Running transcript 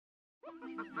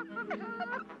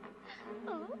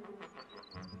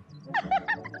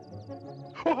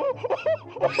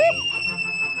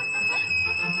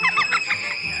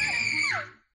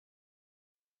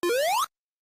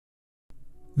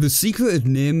The Secret of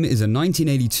NIMH is a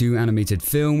 1982 animated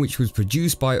film which was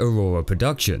produced by Aurora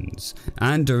Productions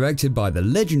and directed by the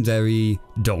legendary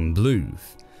Don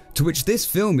Bluth, to which this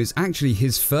film is actually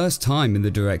his first time in the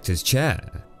director's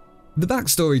chair. The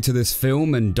backstory to this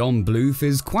film and Don Bluth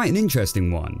is quite an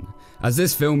interesting one, as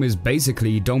this film is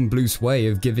basically Don Bluth's way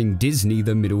of giving Disney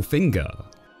the middle finger.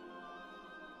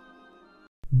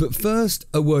 But first,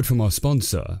 a word from our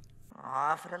sponsor.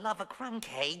 Aw, for the love of crumb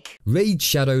cake. Raid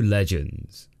Shadow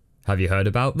Legends. Have you heard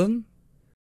about them?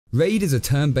 Raid is a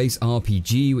turn-based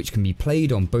RPG which can be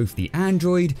played on both the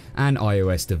Android and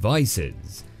iOS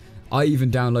devices. I even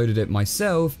downloaded it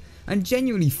myself and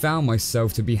genuinely found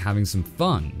myself to be having some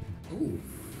fun. Ooh.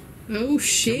 Oh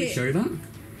shit. Can we show that?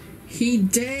 He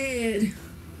dead.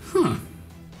 Huh.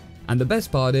 And the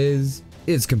best part is,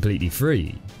 it's completely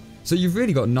free. So you've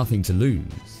really got nothing to lose.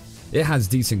 It has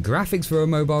decent graphics for a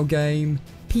mobile game,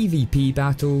 PvP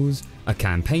battles, a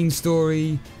campaign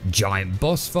story, giant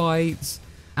boss fights,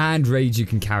 and raids you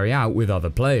can carry out with other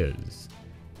players.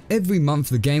 Every month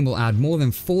the game will add more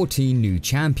than 14 new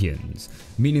champions,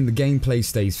 meaning the gameplay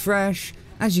stays fresh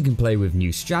as you can play with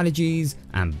new strategies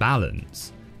and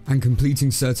balance, and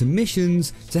completing certain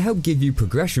missions to help give you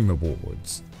progression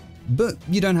rewards. But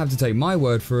you don't have to take my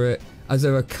word for it, as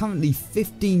there are currently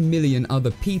 15 million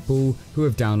other people who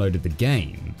have downloaded the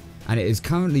game, and it is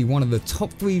currently one of the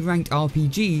top 3 ranked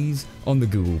RPGs on the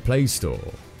Google Play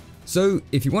Store. So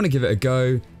if you want to give it a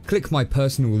go, click my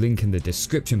personal link in the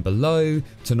description below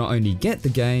to not only get the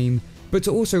game, but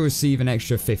to also receive an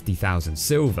extra 50,000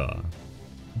 silver.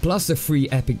 Plus a free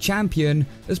epic champion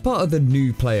as part of the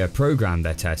new player program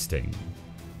they're testing.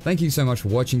 Thank you so much for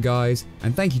watching guys,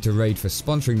 and thank you to Raid for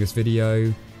sponsoring this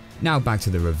video. Now back to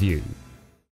the review.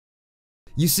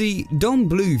 You see, Don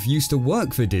Bluth used to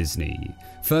work for Disney,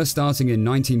 first starting in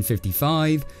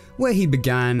 1955, where he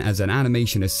began as an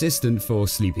animation assistant for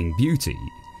Sleeping Beauty.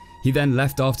 He then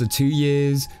left after 2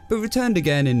 years, but returned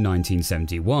again in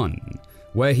 1971,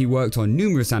 where he worked on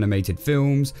numerous animated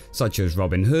films such as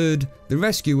Robin Hood, The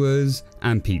Rescuers,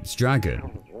 and Pete's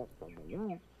Dragon.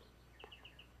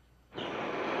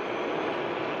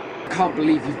 I can't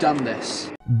believe you've done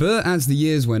this. But as the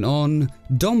years went on,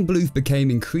 Don Bluth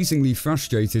became increasingly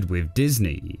frustrated with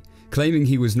Disney, claiming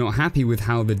he was not happy with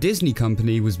how the Disney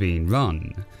company was being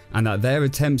run, and that their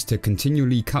attempts to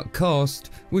continually cut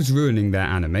cost was ruining their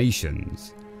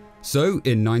animations. So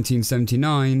in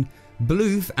 1979,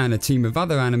 Bluth and a team of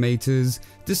other animators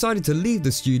decided to leave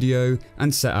the studio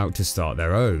and set out to start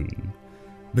their own.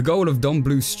 The goal of Don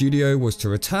Bluth's studio was to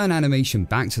return animation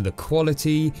back to the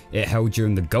quality it held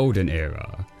during the golden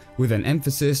era, with an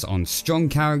emphasis on strong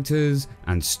characters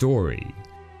and story,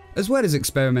 as well as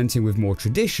experimenting with more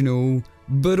traditional,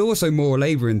 but also more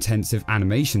labour-intensive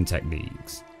animation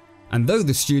techniques. And though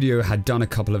the studio had done a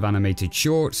couple of animated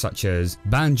shorts such as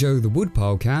Banjo the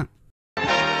Woodpile Cat,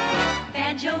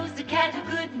 Banjo's the cat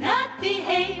who could not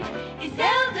behave, he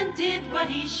seldom did what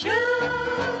he should.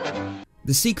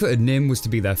 The Secret of NIMH was to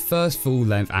be their first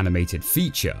full-length animated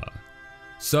feature.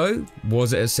 So,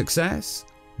 was it a success?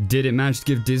 Did it manage to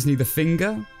give Disney the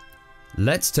finger?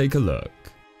 Let's take a look.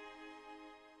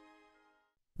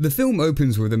 The film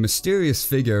opens with a mysterious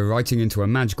figure writing into a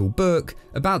magical book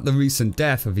about the recent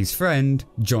death of his friend,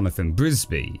 Jonathan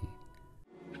Brisby.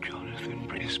 Jonathan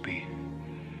Brisby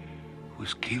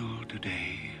was killed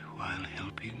today while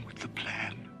helping with the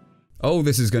plan. Oh,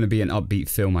 this is going to be an upbeat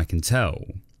film, I can tell.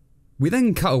 We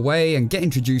then cut away and get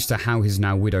introduced to how his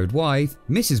now widowed wife,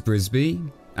 Mrs.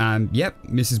 Brisby, yep,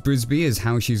 Mrs. Brisby is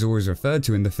how she's always referred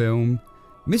to in the film.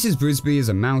 Mrs. Brisby is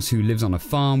a mouse who lives on a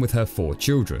farm with her 4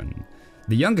 children.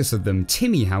 The youngest of them,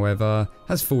 Timmy, however,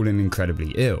 has fallen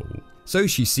incredibly ill, so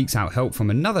she seeks out help from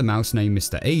another mouse named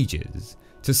Mr. Ages,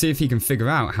 to see if he can figure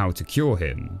out how to cure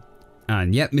him.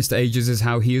 And yep, Mr. Ages is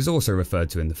how he is also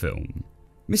referred to in the film.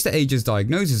 Mr. Ages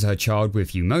diagnoses her child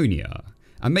with pneumonia,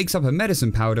 and makes up a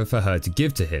medicine powder for her to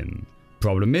give to him.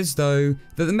 Problem is though,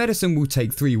 that the medicine will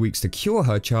take 3 weeks to cure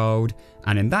her child,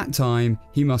 and in that time,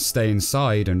 he must stay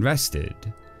inside and rested.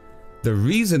 The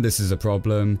reason this is a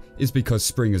problem is because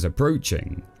spring is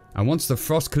approaching, and once the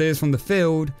frost clears from the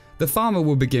field, the farmer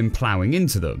will begin ploughing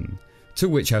into them, to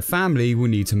which her family will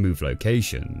need to move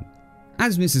location.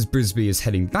 As Mrs. Brisby is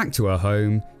heading back to her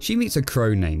home, she meets a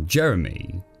crow named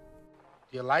Jeremy.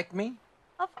 Do you like me?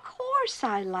 Of course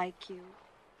I like you.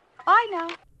 Bye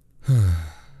now.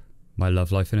 My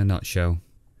love life in a nutshell.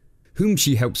 whom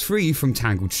she helps free from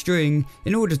tangled string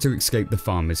in order to escape the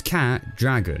farmer's cat,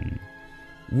 Dragon.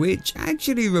 Which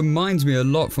actually reminds me a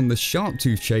lot from the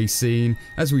Sharptooth chase scene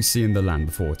as we see in The Land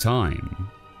Before Time.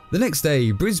 The next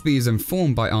day, Brisby is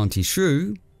informed by Auntie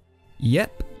Shrew,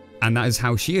 yep, and that is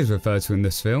how she is referred to in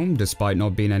this film despite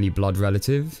not being any blood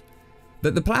relative,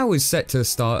 that the plough is set to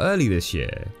start early this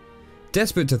year.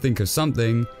 Desperate to think of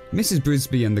something, Mrs.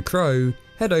 Brisby and the Crow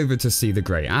head over to see the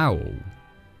Grey Owl.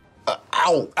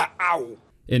 Ow!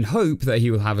 In hope that he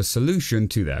will have a solution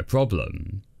to their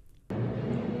problem.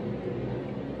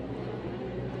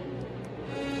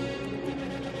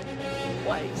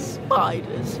 Why,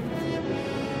 spiders.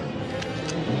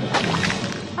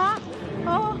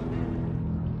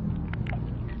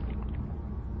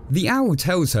 The owl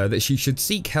tells her that she should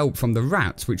seek help from the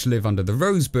rats which live under the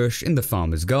rosebush in the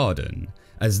farmer's garden,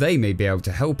 as they may be able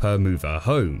to help her move her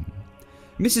home.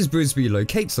 Mrs. Brisby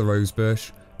locates the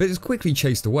rosebush, but is quickly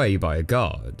chased away by a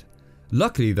guard.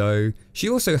 Luckily though, she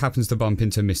also happens to bump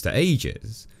into Mr.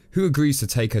 Ages, who agrees to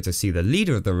take her to see the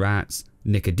leader of the rats,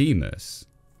 Nicodemus.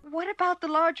 What about the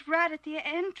large rat at the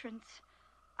entrance?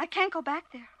 I can't go back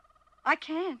there. I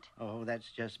can't. Oh,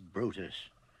 that's just Brutus.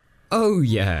 Oh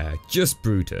yeah, just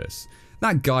Brutus.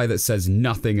 That guy that says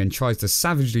nothing and tries to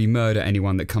savagely murder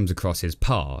anyone that comes across his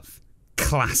path.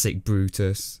 Classic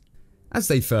Brutus. As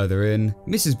they further in,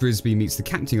 Mrs. Brisby meets the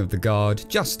captain of the guard,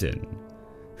 Justin,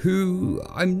 who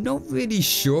I'm not really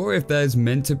sure if there's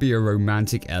meant to be a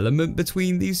romantic element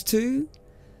between these two.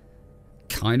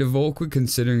 Kind of awkward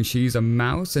considering she's a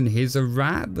mouse and he's a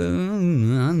rat, but I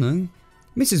don't know.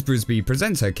 Mrs. Brisby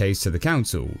presents her case to the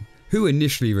council, who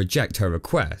initially reject her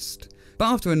request,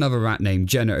 but after another rat named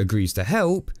Jenna agrees to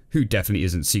help, who definitely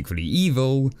isn't secretly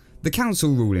evil, the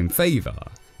council rule in favour,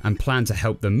 and plan to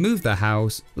help them move their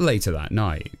house later that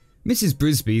night. Mrs.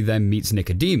 Brisby then meets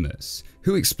Nicodemus,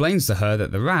 who explains to her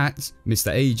that the rats,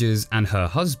 Mr. Ages and her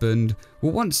husband, were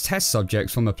once test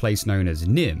subjects from a place known as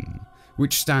NIMH,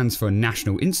 which stands for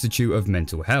National Institute of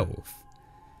Mental Health.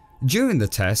 During the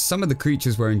test, some of the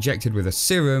creatures were injected with a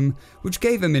serum which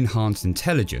gave them enhanced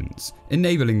intelligence,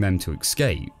 enabling them to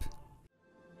escape.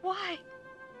 Why?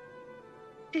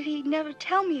 Did he never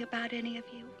tell me about any of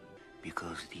you?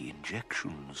 Because the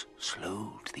injections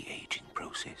slowed the aging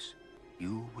process.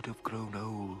 You would have grown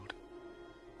old,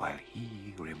 while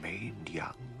he remained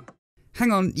young.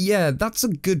 Hang on, yeah, that's a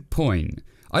good point.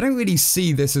 I don't really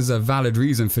see this as a valid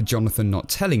reason for Jonathan not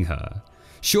telling her.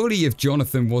 Surely if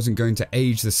Jonathan wasn't going to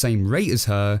age the same rate as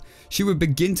her, she would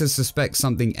begin to suspect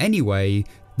something anyway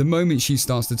the moment she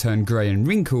starts to turn grey and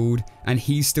wrinkled and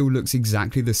he still looks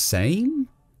exactly the same?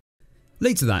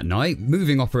 Later that night,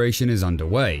 moving operation is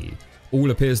underway. All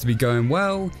appears to be going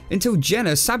well until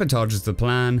Jenna sabotages the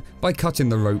plan by cutting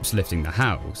the ropes lifting the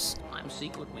house. I'm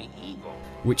secretly evil.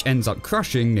 Which ends up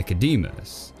crushing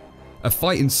Nicodemus. A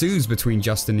fight ensues between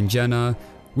Justin and Jenna,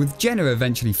 with Jenna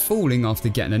eventually falling after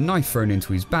getting a knife thrown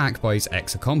into his back by his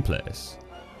ex-accomplice.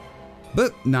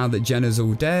 But now that Jenna's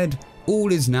all dead,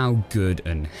 all is now good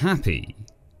and happy.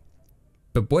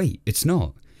 But wait, it's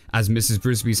not, as Mrs.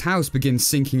 Brisby's house begins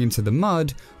sinking into the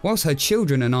mud whilst her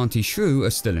children and Auntie Shrew are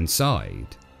still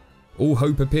inside. All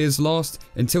hope appears lost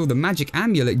until the magic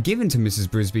amulet given to Mrs.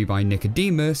 Brisby by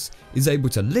Nicodemus is able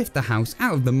to lift the house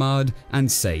out of the mud and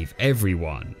save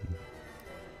everyone.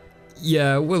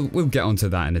 Yeah, we'll get onto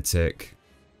that in a tick.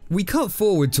 We cut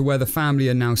forward to where the family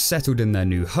are now settled in their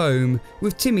new home,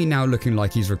 with Timmy now looking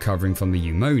like he's recovering from the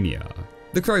pneumonia.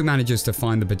 The Crow manages to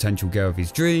find the potential girl of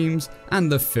his dreams,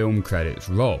 and the film credits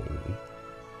roll.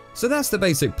 So that's the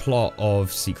basic plot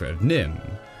of Secret of NIMH.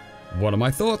 What are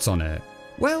my thoughts on it?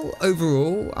 Well,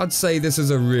 overall, I'd say this is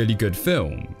a really good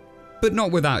film, but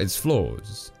not without its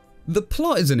flaws. The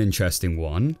plot is an interesting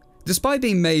one. Despite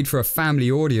being made for a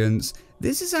family audience,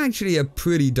 this is actually a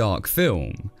pretty dark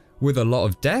film, with a lot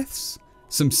of deaths,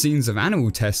 some scenes of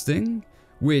animal testing,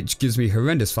 which gives me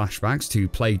horrendous flashbacks to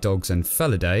Plague Dogs and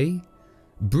Felidae,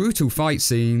 brutal fight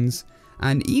scenes,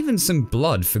 and even some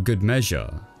blood for good measure.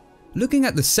 Looking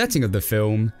at the setting of the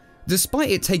film,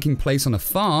 despite it taking place on a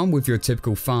farm with your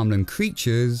typical farmland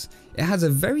creatures, it has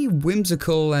a very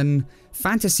whimsical and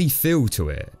fantasy feel to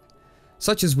it,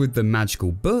 such as with the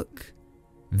magical book,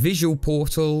 visual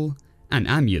portal, and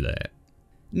amulet.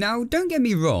 Now don't get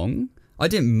me wrong, I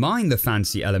didn't mind the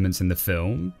fantasy elements in the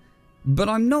film, but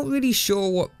I'm not really sure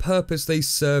what purpose they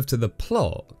serve to the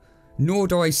plot, nor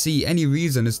do I see any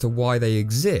reason as to why they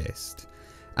exist,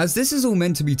 as this is all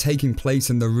meant to be taking place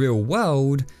in the real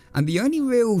world, and the only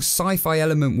real sci-fi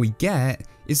element we get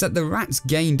is that the rats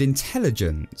gained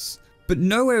intelligence, but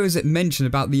nowhere is it mentioned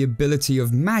about the ability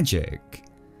of magic.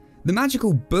 The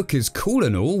magical book is cool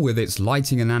and all with its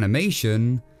lighting and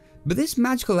animation, but this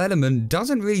magical element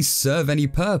doesn't really serve any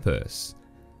purpose.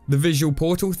 The visual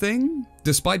portal thing,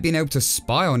 despite being able to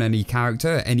spy on any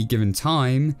character at any given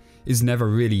time, is never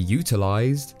really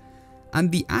utilised,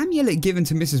 and the amulet given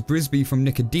to Mrs. Brisby from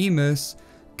Nicodemus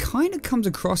kinda comes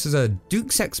across as a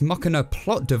Deus Ex Machina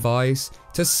plot device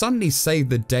to suddenly save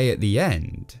the day at the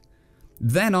end.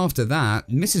 Then after that,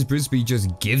 Mrs. Brisby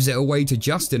just gives it away to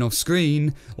Justin off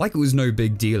screen like it was no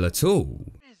big deal at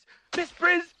all. Miss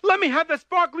Briz, let me have the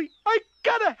sparkly. I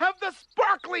gotta have the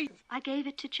sparkly. I gave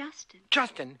it to Justin.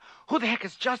 Justin? Who the heck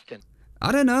is Justin?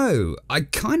 I don't know, I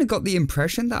kinda got the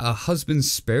impression that her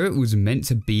husband's spirit was meant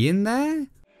to be in there.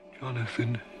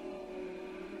 Jonathan,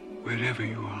 wherever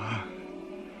you are,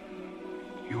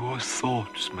 your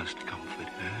thoughts must comfort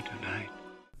her tonight.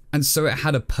 And so it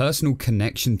had a personal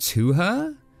connection to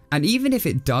her? And even if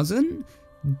it doesn't,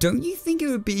 don't you think it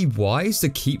would be wise to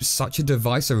keep such a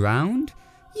device around?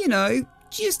 You know,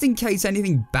 just in case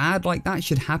anything bad like that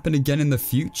should happen again in the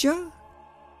future?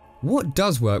 What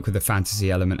does work with the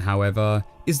fantasy element, however,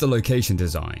 is the location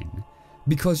design.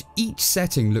 Because each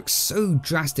setting looks so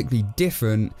drastically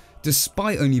different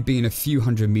despite only being a few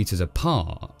hundred meters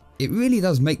apart. It really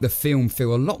does make the film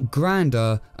feel a lot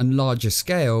grander and larger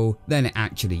scale than it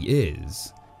actually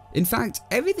is. In fact,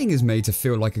 everything is made to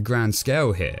feel like a grand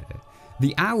scale here.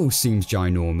 The owl seems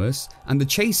ginormous, and the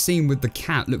chase scene with the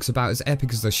cat looks about as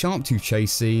epic as the Sharptooth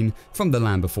chase scene from The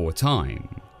Land Before Time.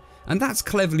 And that's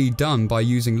cleverly done by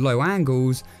using low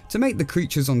angles to make the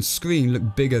creatures on screen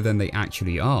look bigger than they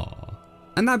actually are.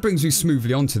 And that brings me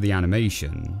smoothly onto the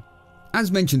animation.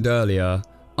 As mentioned earlier,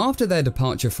 after their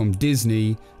departure from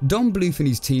Disney, Don Bluth and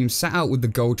his team set out with the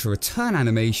goal to return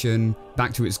animation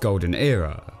back to its golden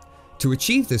era. To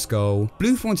achieve this goal,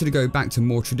 Bluth wanted to go back to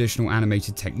more traditional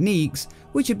animated techniques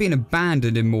which had been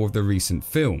abandoned in more of the recent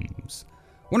films.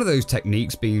 One of those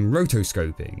techniques being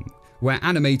rotoscoping, where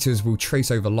animators will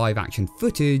trace over live action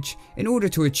footage in order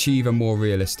to achieve a more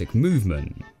realistic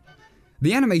movement.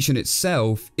 The animation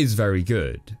itself is very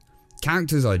good.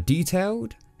 Characters are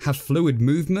detailed, have fluid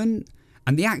movement,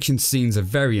 and the action scenes are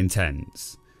very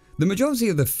intense. The majority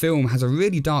of the film has a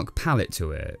really dark palette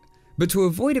to it, but to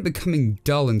avoid it becoming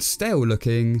dull and stale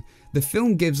looking, the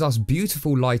film gives us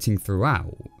beautiful lighting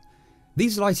throughout.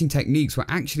 These lighting techniques were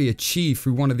actually achieved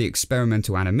through one of the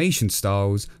experimental animation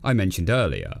styles I mentioned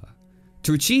earlier.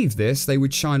 To achieve this, they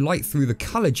would shine light through the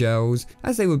colour gels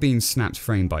as they were being snapped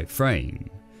frame by frame,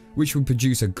 which would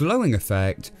produce a glowing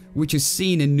effect which is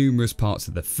seen in numerous parts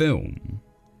of the film.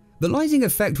 The lighting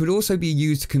effect would also be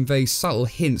used to convey subtle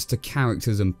hints to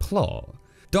characters and plot.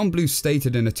 Don Bluth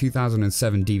stated in a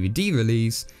 2007 DVD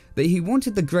release that he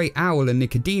wanted the Great Owl and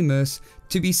Nicodemus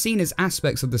to be seen as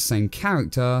aspects of the same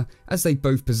character, as they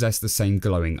both possess the same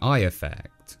glowing eye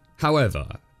effect. However,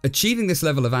 achieving this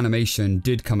level of animation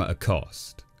did come at a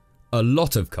cost. A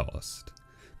lot of cost.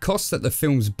 Costs that the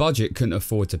film's budget couldn't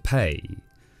afford to pay.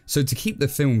 So to keep the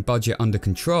film budget under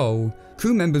control,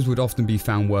 crew members would often be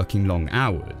found working long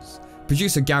hours.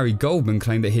 Producer Gary Goldman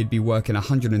claimed that he'd be working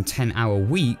 110-hour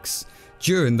weeks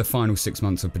during the final 6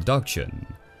 months of production,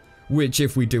 which,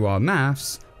 if we do our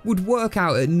maths, would work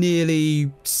out at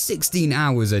nearly 16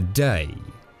 hours a day,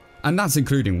 and that's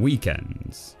including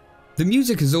weekends. The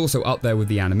music is also up there with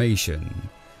the animation.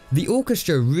 The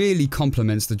orchestra really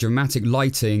complements the dramatic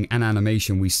lighting and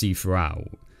animation we see throughout.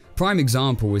 Prime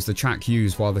example is the track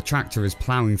used while the tractor is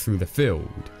ploughing through the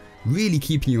field, really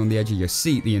keeping you on the edge of your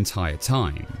seat the entire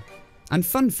time. And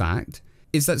fun fact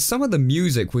is that some of the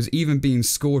music was even being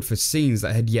scored for scenes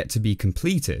that had yet to be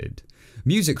completed.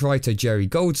 Music writer Jerry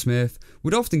Goldsmith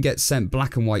would often get sent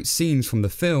black and white scenes from the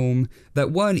film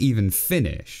that weren't even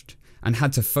finished, and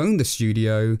had to phone the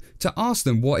studio to ask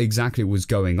them what exactly was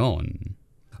going on.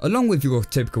 Along with your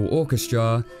typical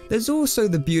orchestra, there's also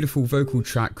the beautiful vocal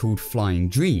track called Flying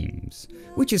Dreams,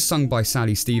 which is sung by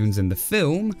Sally Stevens in the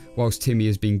film whilst Timmy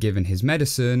is being given his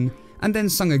medicine, and then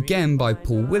sung again by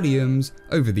Paul Williams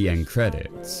over the end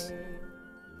credits.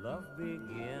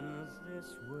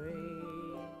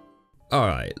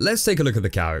 Alright, let's take a look at the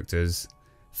characters.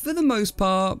 For the most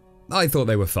part, I thought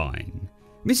they were fine.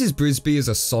 Mrs. Brisby is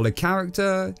a solid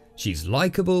character, she's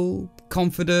likeable,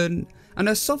 confident, and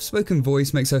her soft-spoken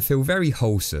voice makes her feel very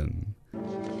wholesome.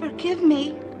 Forgive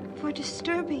me for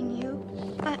disturbing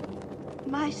you, but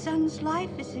my son's life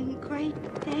is in great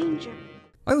danger.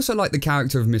 I also like the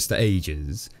character of Mr.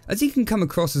 Ages, as he can come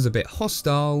across as a bit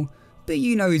hostile, but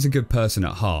you know he's a good person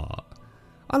at heart.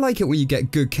 I like it when you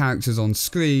get good characters on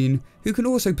screen who can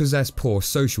also possess poor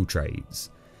social traits.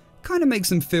 Kinda makes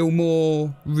them feel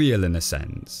more real in a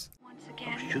sense. Once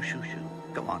again. Oh, shoo, shoo,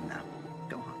 shoo. Go on now.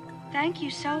 Go on. Thank you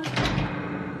so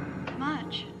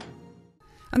much.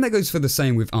 And that goes for the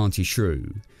same with Auntie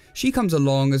Shrew. She comes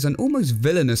along as an almost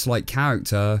villainous-like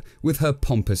character with her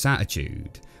pompous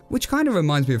attitude, which kind of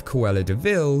reminds me of Cruella de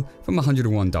Vil from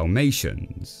 101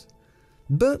 Dalmatians.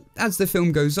 But as the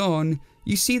film goes on,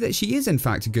 you see that she is in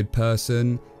fact a good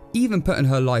person, even putting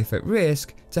her life at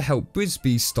risk to help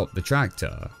Brisby stop the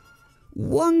tractor.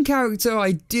 One character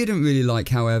I didn't really like,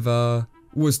 however,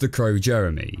 was the Crow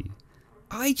Jeremy.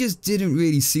 I just didn't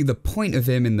really see the point of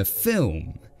him in the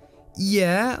film.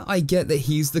 Yeah, I get that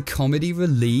he's the comedy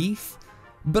relief,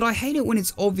 but I hate it when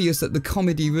it's obvious that the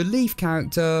comedy relief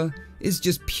character is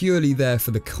just purely there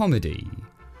for the comedy.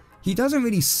 He doesn't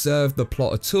really serve the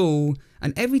plot at all,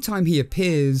 and every time he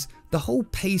appears, the whole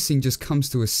pacing just comes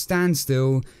to a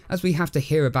standstill as we have to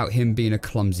hear about him being a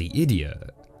clumsy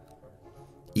idiot.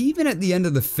 Even at the end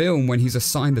of the film, when he's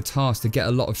assigned the task to get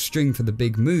a lot of string for the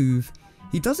big move,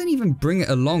 he doesn't even bring it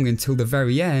along until the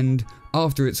very end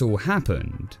after it's all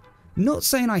happened. Not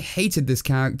saying I hated this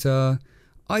character,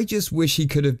 I just wish he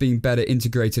could have been better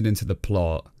integrated into the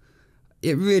plot.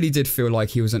 It really did feel like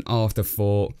he was an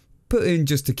afterthought, put in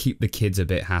just to keep the kids a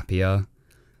bit happier.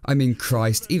 I mean,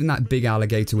 Christ, even that big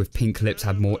alligator with pink lips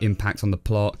had more impact on the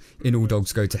plot in All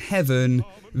Dogs Go to Heaven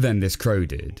than this crow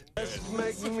did. Let's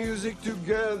make music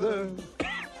together.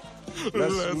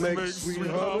 Let's make sweet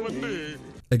harmony.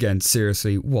 Again,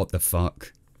 seriously, what the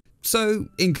fuck? So,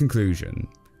 in conclusion,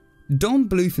 Don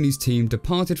Bluth and his team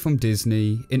departed from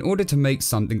Disney in order to make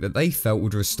something that they felt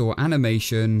would restore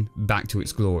animation back to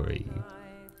its glory.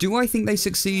 Do I think they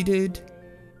succeeded?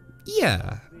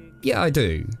 Yeah, I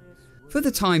do. For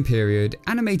the time period,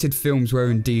 animated films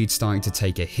were indeed starting to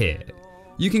take a hit.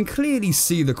 You can clearly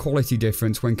see the quality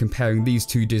difference when comparing these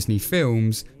two Disney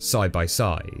films side by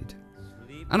side.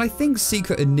 And I think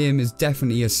Secret of NIMH is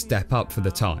definitely a step up for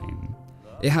the time.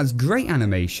 It has great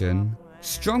animation,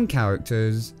 strong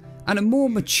characters, and a more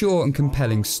mature and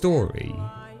compelling story.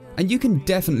 And you can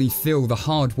definitely feel the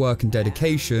hard work and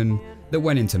dedication that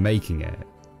went into making it.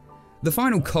 The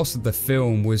final cost of the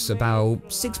film was about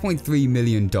 $6.3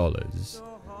 million.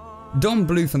 Don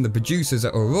Bluth and the producers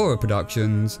at Aurora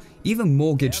Productions even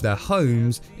mortgaged their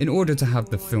homes in order to have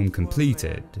the film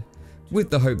completed,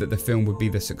 with the hope that the film would be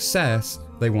the success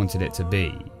they wanted it to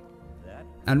be.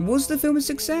 And was the film a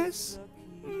success?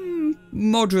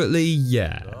 Moderately,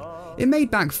 yeah. It made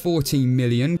back $14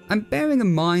 million, and bearing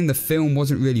in mind the film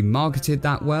wasn't really marketed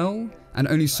that well, and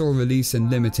only saw a release in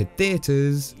limited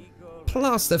theatres,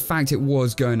 plus the fact it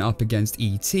was going up against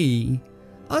E.T.,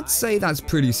 I'd say that's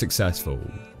pretty successful.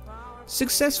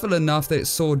 Successful enough that it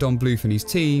saw Don Bluth and his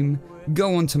team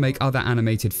go on to make other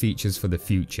animated features for the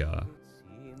future.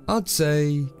 I'd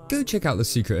say, go check out The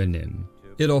Secret of NIMH.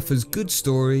 It offers good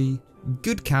story,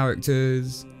 good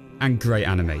characters, and great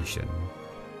animation.